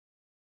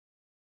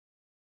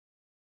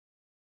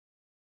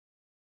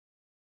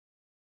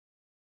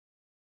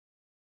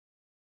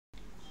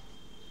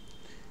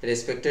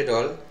Respected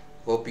all,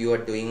 hope you are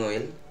doing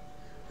well.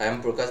 I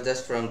am Prakash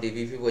Das from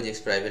DBP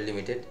Projects Private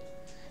Limited.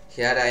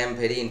 Here I am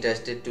very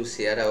interested to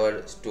share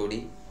our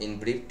story in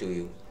brief to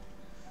you.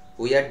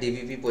 We are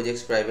DBP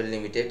Projects Private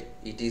Limited.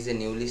 It is a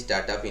newly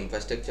startup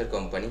infrastructure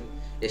company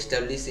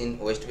established in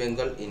West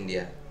Bengal,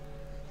 India.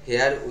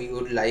 Here we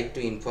would like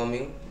to inform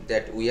you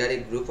that we are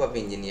a group of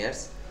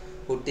engineers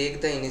who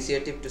take the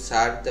initiative to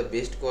serve the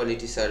best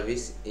quality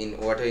service in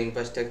water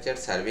infrastructure,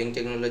 surveying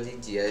technology,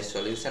 GIS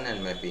solution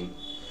and mapping.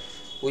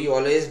 We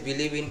always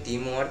believe in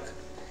teamwork,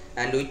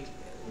 and with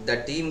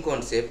the team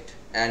concept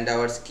and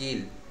our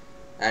skill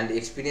and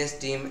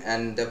experienced team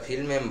and the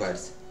field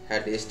members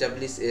had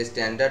established a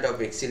standard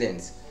of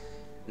excellence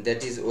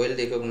that is well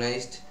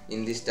recognized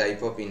in this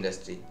type of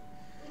industry.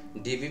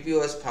 DBP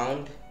was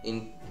founded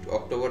in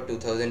October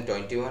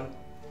 2021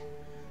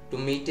 to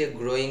meet a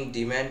growing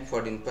demand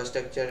for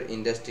infrastructure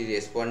industry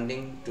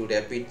responding to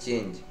rapid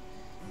change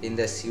in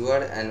the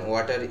sewer and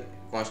water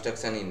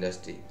construction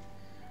industry.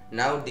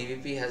 Now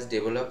DBP has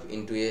developed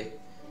into a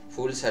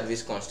full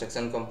service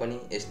construction company,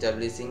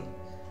 establishing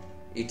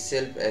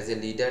itself as a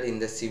leader in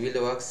the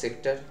civil works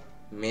sector,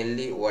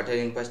 mainly water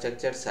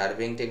infrastructure,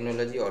 surveying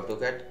technology,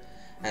 AutoCAD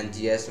and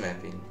GIS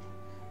mapping.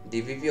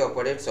 DBP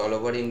operates all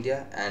over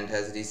India and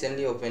has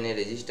recently opened a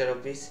registered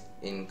office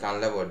in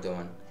Kalna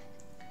Burdwan.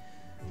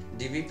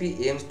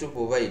 DBP aims to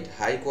provide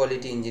high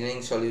quality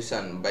engineering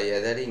solutions by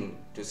adhering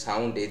to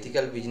sound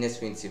ethical business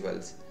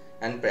principles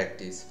and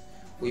practice.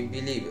 We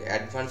believe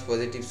advance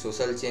positive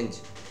social change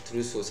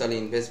through social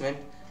investment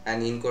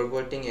and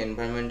incorporating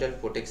environmental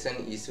protection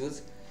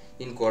issues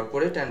in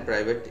corporate and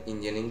private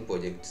engineering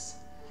projects,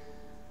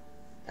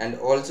 and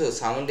also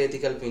sound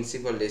ethical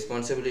principle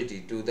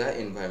responsibility to the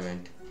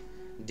environment.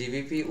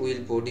 DBP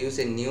will produce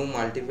a new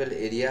multiple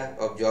area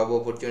of job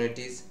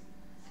opportunities,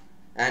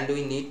 and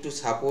we need to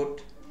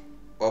support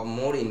of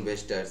more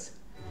investors.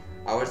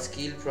 Our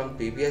skill from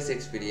previous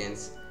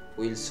experience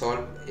will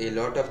solve a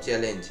lot of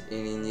challenge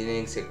in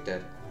engineering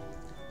sector.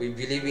 We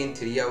believe in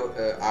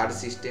 3R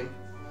system,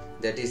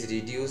 that is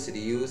reduce,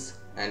 reuse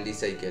and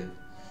recycle.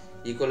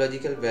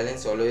 Ecological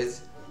balance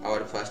always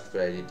our first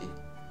priority.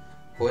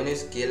 When we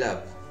scale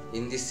up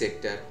in this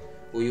sector,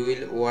 we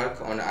will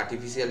work on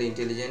artificial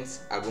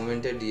intelligence,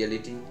 augmented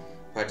reality,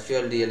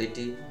 virtual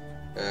reality,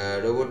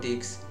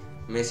 robotics,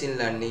 machine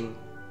learning.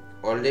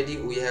 Already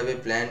we have a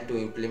plan to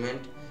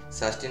implement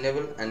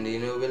sustainable and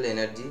renewable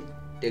energy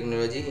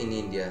technology in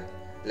India,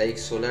 like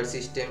solar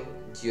system,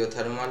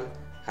 geothermal,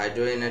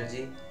 hydro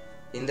energy.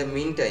 In the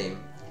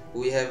meantime,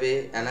 we have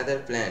another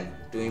plan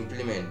to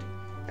implement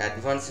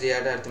advanced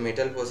rare earth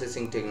metal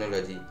processing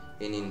technology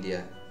in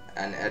India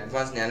and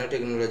advanced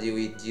nanotechnology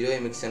with zero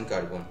emission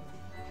carbon.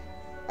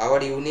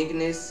 Our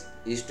uniqueness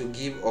is to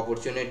give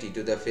opportunity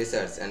to the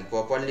freshers and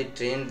properly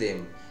train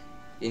them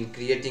in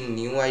creating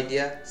new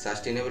idea,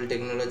 sustainable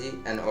technology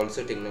and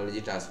also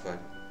technology transfer.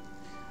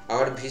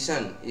 Our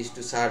vision is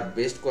to serve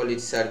best quality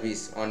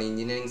service on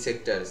engineering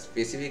sector,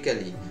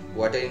 specifically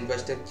water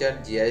infrastructure,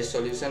 GIS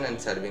solution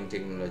and surveying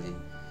technology.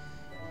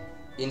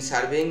 In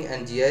surveying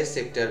and GIS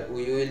sector,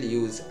 we will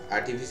use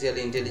artificial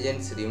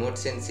intelligence, remote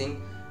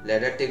sensing,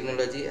 ladder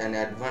technology and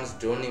advanced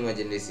drone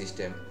imagery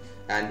system,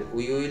 and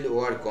we will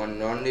work on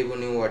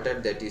non-revenue water,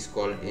 that is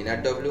called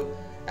NRW,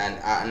 and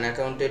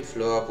unaccounted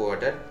flow of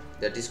water,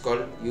 that is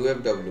called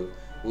UFW,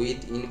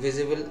 with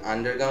invisible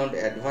underground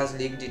advanced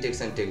leak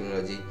detection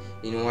technology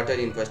in water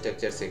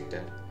infrastructure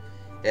sector.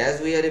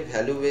 As we are a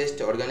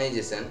value-based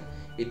organization,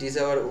 it is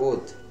our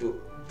oath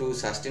to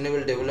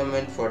sustainable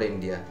development for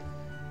India.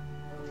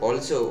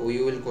 Also,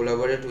 we will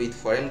collaborate with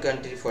foreign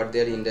countries for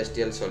their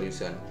industrial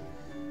solution.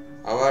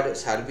 Our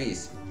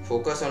service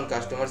focus on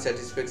customer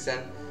satisfaction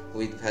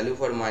with value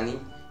for money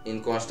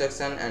in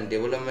construction and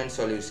development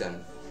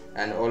solution,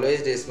 and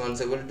always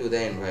responsible to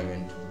the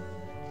environment.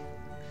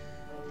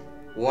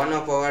 One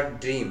of our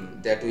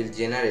dream that will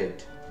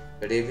generate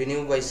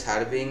revenue by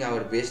surveying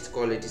our best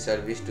quality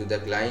service to the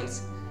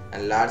clients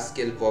and large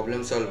scale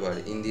problem solver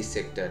in this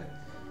sector.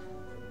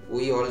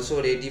 We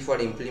also ready for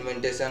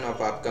implementation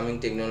of upcoming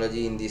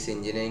technology in these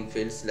engineering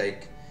fields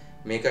like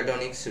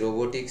mechatronics,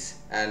 robotics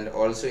and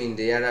also in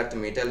rare earth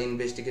metal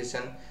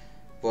investigation,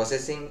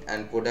 processing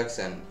and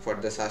production for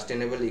the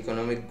sustainable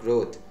economic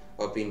growth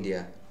of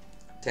India.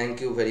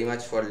 Thank you very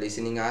much for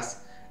listening us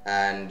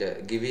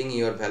and giving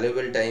your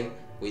valuable time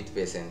with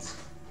patience.